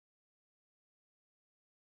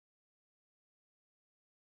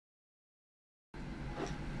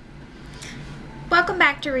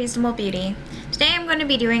back to Reasonable Beauty. Today I'm going to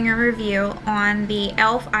be doing a review on the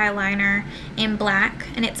E.L.F. eyeliner in black,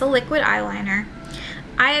 and it's a liquid eyeliner.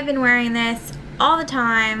 I have been wearing this all the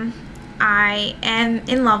time. I am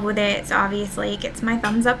in love with it, so obviously it gets my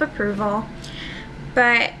thumbs up approval.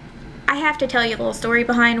 But I have to tell you a little story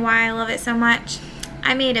behind why I love it so much.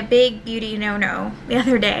 I made a big beauty no-no the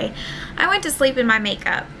other day. I went to sleep in my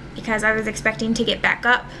makeup because I was expecting to get back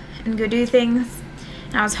up and go do things.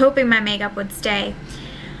 And I was hoping my makeup would stay.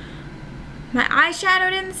 My eyeshadow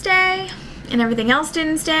didn't stay, and everything else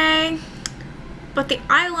didn't stay. But the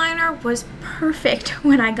eyeliner was perfect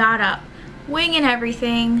when I got up. Wing and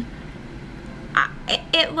everything.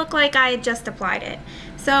 It looked like I had just applied it.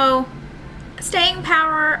 So, staying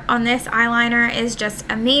power on this eyeliner is just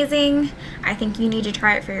amazing. I think you need to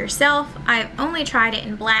try it for yourself. I've only tried it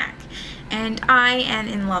in black, and I am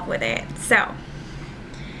in love with it. So,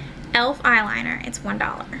 E.L.F. eyeliner, it's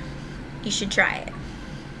 $1. You should try it.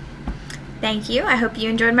 Thank you. I hope you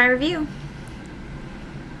enjoyed my review.